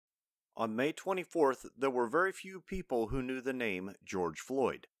On May 24th, there were very few people who knew the name George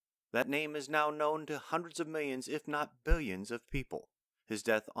Floyd. That name is now known to hundreds of millions, if not billions, of people. His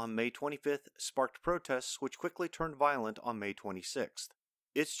death on May 25th sparked protests which quickly turned violent on May 26th.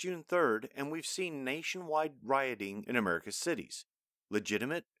 It's June 3rd, and we've seen nationwide rioting in America's cities.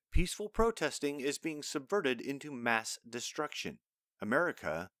 Legitimate, peaceful protesting is being subverted into mass destruction.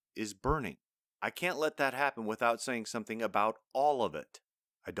 America is burning. I can't let that happen without saying something about all of it.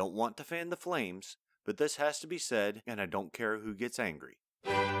 I don't want to fan the flames, but this has to be said, and I don't care who gets angry.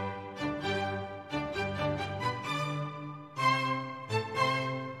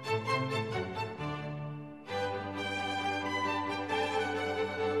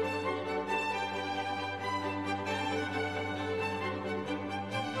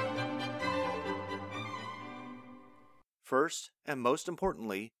 First, and most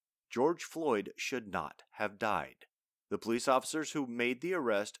importantly, George Floyd should not have died. The police officers who made the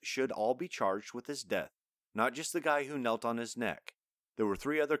arrest should all be charged with his death, not just the guy who knelt on his neck. There were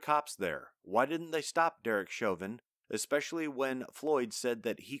 3 other cops there. Why didn't they stop Derek Chauvin, especially when Floyd said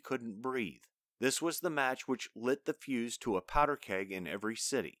that he couldn't breathe? This was the match which lit the fuse to a powder keg in every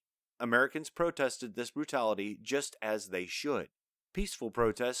city. Americans protested this brutality just as they should. Peaceful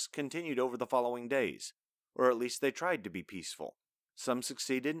protests continued over the following days, or at least they tried to be peaceful. Some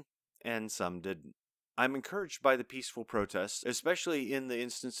succeeded, and some didn't. I'm encouraged by the peaceful protests, especially in the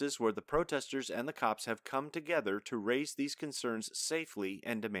instances where the protesters and the cops have come together to raise these concerns safely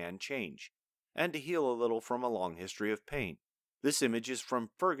and demand change, and to heal a little from a long history of pain. This image is from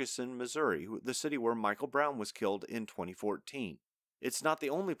Ferguson, Missouri, the city where Michael Brown was killed in 2014. It's not the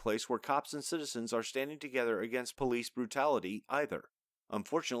only place where cops and citizens are standing together against police brutality either.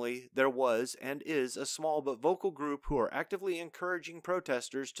 Unfortunately, there was and is a small but vocal group who are actively encouraging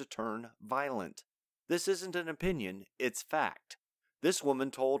protesters to turn violent. This isn't an opinion, it's fact. This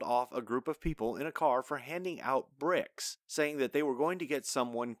woman told off a group of people in a car for handing out bricks, saying that they were going to get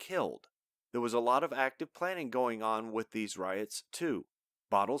someone killed. There was a lot of active planning going on with these riots, too.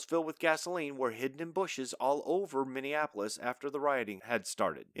 Bottles filled with gasoline were hidden in bushes all over Minneapolis after the rioting had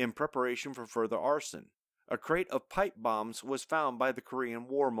started, in preparation for further arson. A crate of pipe bombs was found by the Korean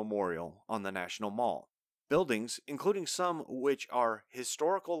War Memorial on the National Mall. Buildings, including some which are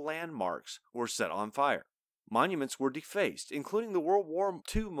historical landmarks, were set on fire. Monuments were defaced, including the World War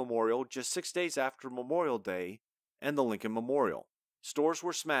II Memorial just 6 days after Memorial Day and the Lincoln Memorial. Stores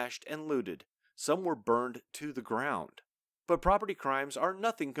were smashed and looted. Some were burned to the ground. But property crimes are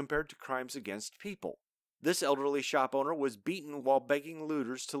nothing compared to crimes against people. This elderly shop owner was beaten while begging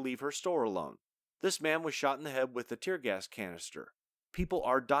looters to leave her store alone. This man was shot in the head with a tear gas canister. People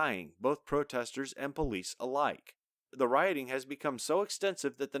are dying, both protesters and police alike. The rioting has become so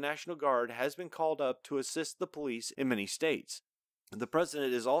extensive that the National Guard has been called up to assist the police in many states. The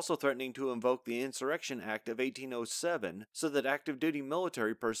president is also threatening to invoke the Insurrection Act of 1807 so that active duty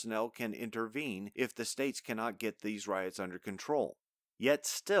military personnel can intervene if the states cannot get these riots under control. Yet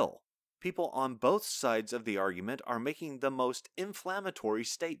still, people on both sides of the argument are making the most inflammatory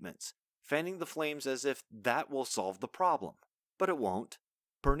statements, fanning the flames as if that will solve the problem. But it won't.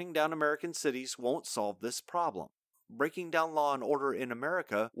 Burning down American cities won't solve this problem. Breaking down law and order in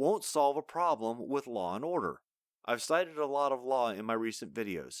America won't solve a problem with law and order. I've cited a lot of law in my recent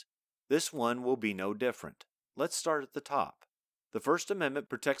videos. This one will be no different. Let's start at the top. The First Amendment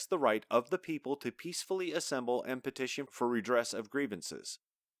protects the right of the people to peacefully assemble and petition for redress of grievances.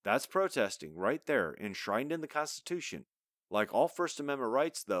 That's protesting right there, enshrined in the Constitution. Like all First Amendment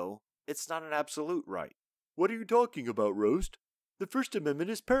rights, though, it's not an absolute right. What are you talking about, Roast? The First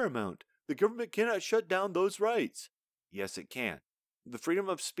Amendment is paramount. The government cannot shut down those rights. Yes, it can. The freedom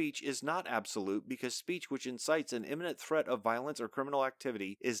of speech is not absolute because speech which incites an imminent threat of violence or criminal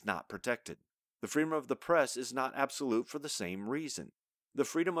activity is not protected. The freedom of the press is not absolute for the same reason. The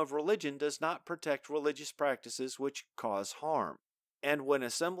freedom of religion does not protect religious practices which cause harm. And when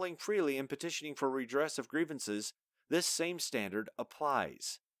assembling freely and petitioning for redress of grievances, this same standard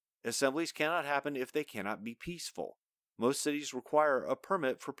applies. Assemblies cannot happen if they cannot be peaceful. Most cities require a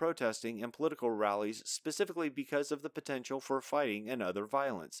permit for protesting and political rallies specifically because of the potential for fighting and other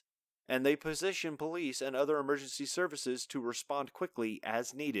violence, and they position police and other emergency services to respond quickly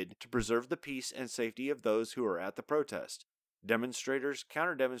as needed to preserve the peace and safety of those who are at the protest, demonstrators,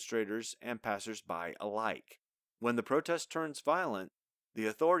 counter-demonstrators, and passers-by alike. When the protest turns violent, the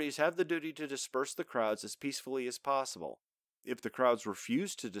authorities have the duty to disperse the crowds as peacefully as possible. If the crowds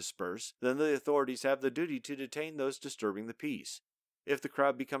refuse to disperse, then the authorities have the duty to detain those disturbing the peace. If the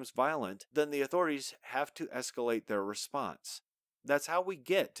crowd becomes violent, then the authorities have to escalate their response. That's how we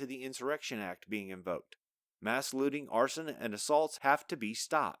get to the Insurrection Act being invoked. Mass looting, arson, and assaults have to be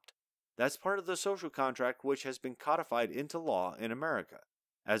stopped. That's part of the social contract which has been codified into law in America.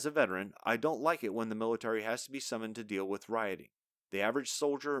 As a veteran, I don't like it when the military has to be summoned to deal with rioting. The average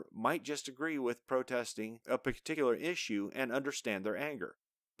soldier might just agree with protesting a particular issue and understand their anger.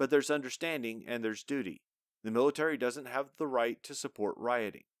 But there's understanding and there's duty. The military doesn't have the right to support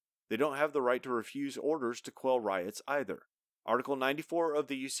rioting. They don't have the right to refuse orders to quell riots either. Article 94 of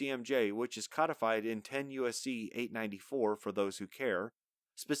the UCMJ, which is codified in 10 U.S.C. 894 for those who care,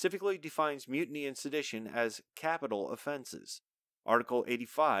 specifically defines mutiny and sedition as capital offenses. Article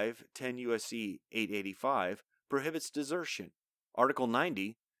 85, 10 U.S.C. 885, prohibits desertion. Article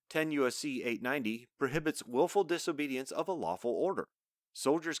 90, 10 U.S.C. 890, prohibits willful disobedience of a lawful order.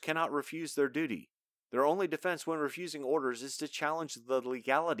 Soldiers cannot refuse their duty. Their only defense when refusing orders is to challenge the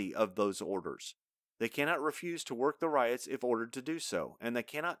legality of those orders. They cannot refuse to work the riots if ordered to do so, and they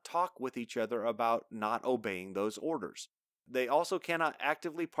cannot talk with each other about not obeying those orders. They also cannot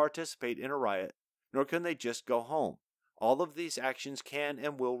actively participate in a riot, nor can they just go home. All of these actions can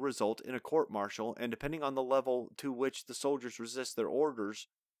and will result in a court-martial, and depending on the level to which the soldiers resist their orders,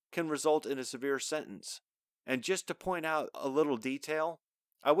 can result in a severe sentence. And just to point out a little detail,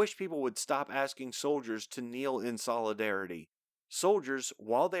 I wish people would stop asking soldiers to kneel in solidarity. Soldiers,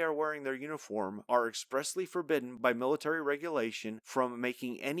 while they are wearing their uniform, are expressly forbidden by military regulation from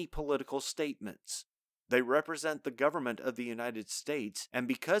making any political statements. They represent the government of the United States, and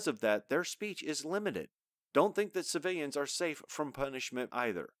because of that, their speech is limited. Don't think that civilians are safe from punishment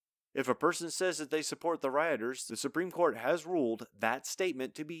either. If a person says that they support the rioters, the Supreme Court has ruled that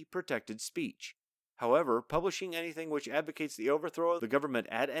statement to be protected speech. However, publishing anything which advocates the overthrow of the government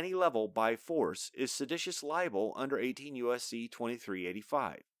at any level by force is seditious libel under 18 U.S.C.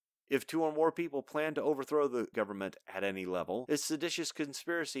 2385. If two or more people plan to overthrow the government at any level, is seditious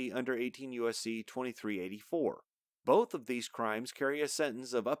conspiracy under 18 U.S.C. 2384. Both of these crimes carry a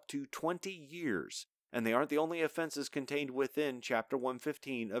sentence of up to 20 years, and they aren't the only offenses contained within Chapter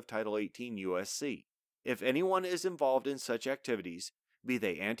 115 of Title 18 U.S.C. If anyone is involved in such activities, be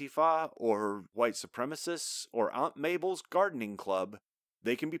they Antifa or white supremacists or Aunt Mabel's gardening club,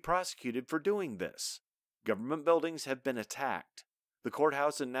 they can be prosecuted for doing this. Government buildings have been attacked. The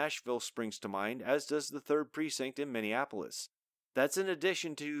courthouse in Nashville springs to mind, as does the 3rd Precinct in Minneapolis. That's in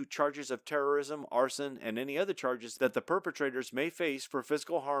addition to charges of terrorism, arson, and any other charges that the perpetrators may face for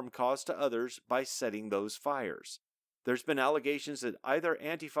physical harm caused to others by setting those fires. There's been allegations that either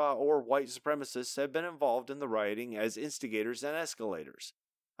Antifa or white supremacists have been involved in the rioting as instigators and escalators.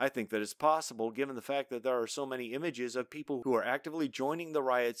 I think that it's possible, given the fact that there are so many images of people who are actively joining the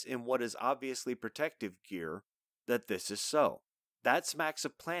riots in what is obviously protective gear, that this is so. That smacks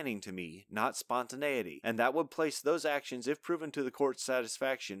of planning to me, not spontaneity, and that would place those actions, if proven to the court's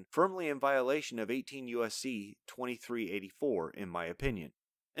satisfaction, firmly in violation of 18 U.S.C. 2384, in my opinion.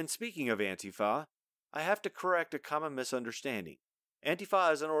 And speaking of Antifa, I have to correct a common misunderstanding.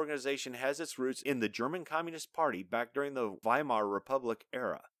 Antifa as an organization has its roots in the German Communist Party back during the Weimar Republic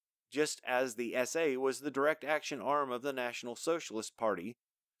era, just as the SA was the direct action arm of the National Socialist Party,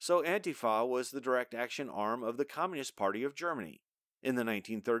 so Antifa was the direct action arm of the Communist Party of Germany. In the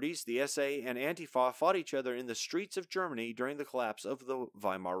 1930s, the SA and Antifa fought each other in the streets of Germany during the collapse of the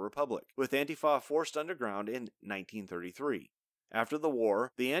Weimar Republic, with Antifa forced underground in 1933. After the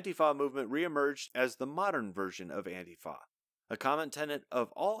war, the Antifa movement reemerged as the modern version of Antifa. A common tenet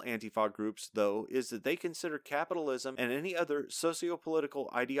of all Antifa groups, though, is that they consider capitalism and any other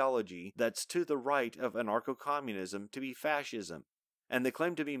socio-political ideology that's to the right of anarcho-communism to be fascism, and they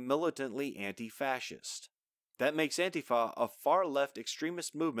claim to be militantly anti-fascist. That makes Antifa a far-left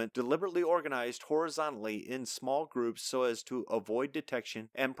extremist movement deliberately organized horizontally in small groups so as to avoid detection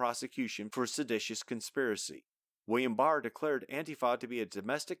and prosecution for seditious conspiracy. William Barr declared Antifa to be a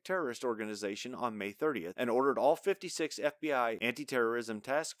domestic terrorist organization on May 30th and ordered all 56 FBI anti-terrorism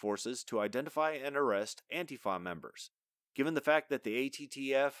task forces to identify and arrest Antifa members. Given the fact that the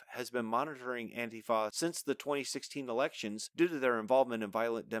ATTF has been monitoring Antifa since the 2016 elections due to their involvement in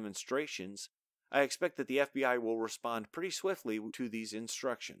violent demonstrations, I expect that the FBI will respond pretty swiftly to these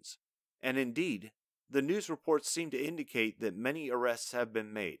instructions. And indeed, the news reports seem to indicate that many arrests have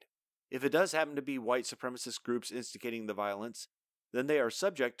been made. If it does happen to be white supremacist groups instigating the violence, then they are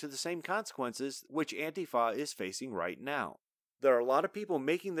subject to the same consequences which Antifa is facing right now. There are a lot of people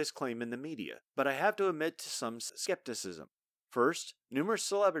making this claim in the media, but I have to admit to some skepticism. First, numerous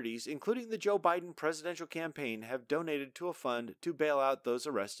celebrities, including the Joe Biden presidential campaign, have donated to a fund to bail out those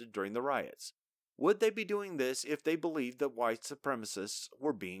arrested during the riots. Would they be doing this if they believed that white supremacists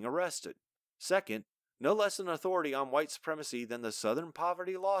were being arrested? Second, no less an authority on white supremacy than the Southern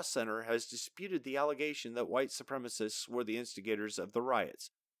Poverty Law Center has disputed the allegation that white supremacists were the instigators of the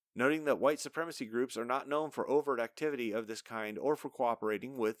riots. noting that white supremacy groups are not known for overt activity of this kind or for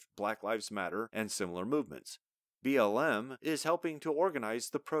cooperating with Black Lives Matter and similar movements. BLM is helping to organize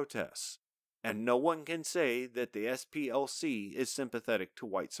the protests, and no one can say that the SPLC is sympathetic to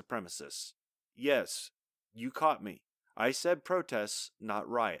white supremacists. Yes, you caught me. I said protests, not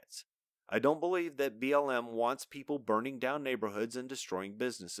riots. I don't believe that BLM wants people burning down neighborhoods and destroying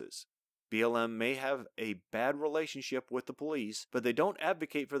businesses. BLM may have a bad relationship with the police, but they don't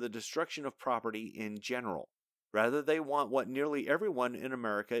advocate for the destruction of property in general. Rather, they want what nearly everyone in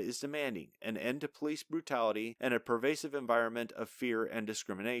America is demanding: an end to police brutality and a pervasive environment of fear and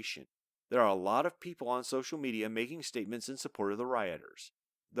discrimination. There are a lot of people on social media making statements in support of the rioters.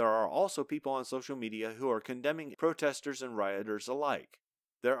 There are also people on social media who are condemning protesters and rioters alike.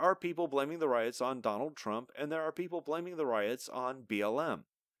 There are people blaming the riots on Donald Trump, and there are people blaming the riots on BLM,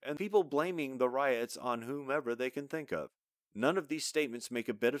 and people blaming the riots on whomever they can think of. None of these statements make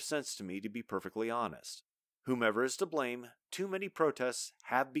a bit of sense to me, to be perfectly honest. Whomever is to blame, too many protests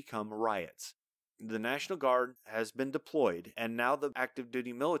have become riots. The National Guard has been deployed, and now the active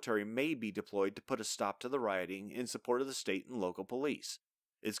duty military may be deployed to put a stop to the rioting in support of the state and local police.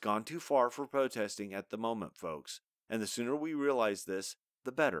 It's gone too far for protesting at the moment, folks, and the sooner we realize this,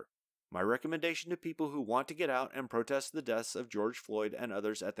 the better. My recommendation to people who want to get out and protest the deaths of George Floyd and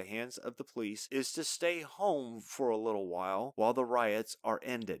others at the hands of the police is to stay home for a little while the riots are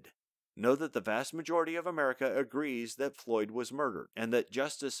ended. Know that the vast majority of America agrees that Floyd was murdered and that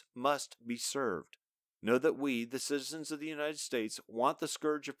justice must be served. Know that we, the citizens of the United States, want the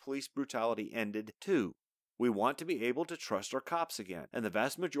scourge of police brutality ended too. We want to be able to trust our cops again, and the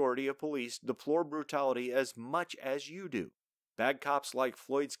vast majority of police deplore brutality as much as you do. Bad cops like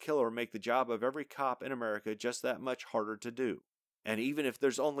Floyd's killer make the job of every cop in America just that much harder to do. And even if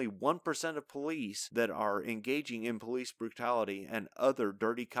there's only 1% of police that are engaging in police brutality and other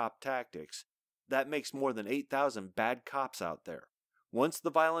dirty cop tactics, that makes more than 8,000 bad cops out there. Once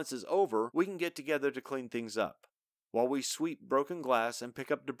the violence is over, we can get together to clean things up. While we sweep broken glass and pick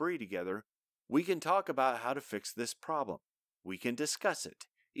up debris together, we can talk about how to fix this problem. We can discuss it,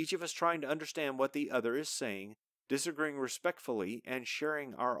 each of us trying to understand what the other is saying, disagreeing respectfully, and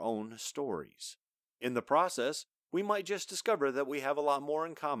sharing our own stories. In the process, we might just discover that we have a lot more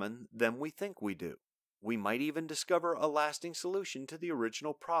in common than we think we do. We might even discover a lasting solution to the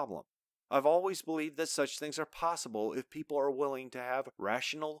original problem. I've always believed that such things are possible if people are willing to have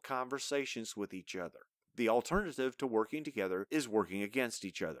rational conversations with each other. The alternative to working together is working against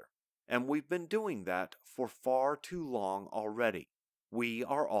each other. And we've been doing that for far too long already. We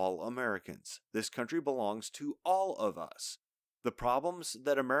are all Americans. This country belongs to all of us. The problems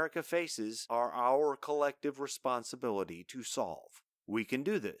that America faces are our collective responsibility to solve. We can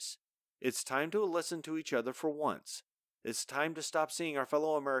do this. It's time to listen to each other for once. It's time to stop seeing our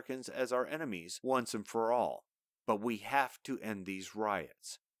fellow Americans as our enemies once and for all. But we have to end these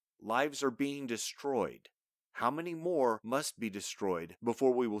riots. Lives are being destroyed. How many more must be destroyed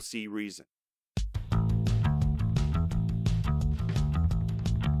before we will see reason?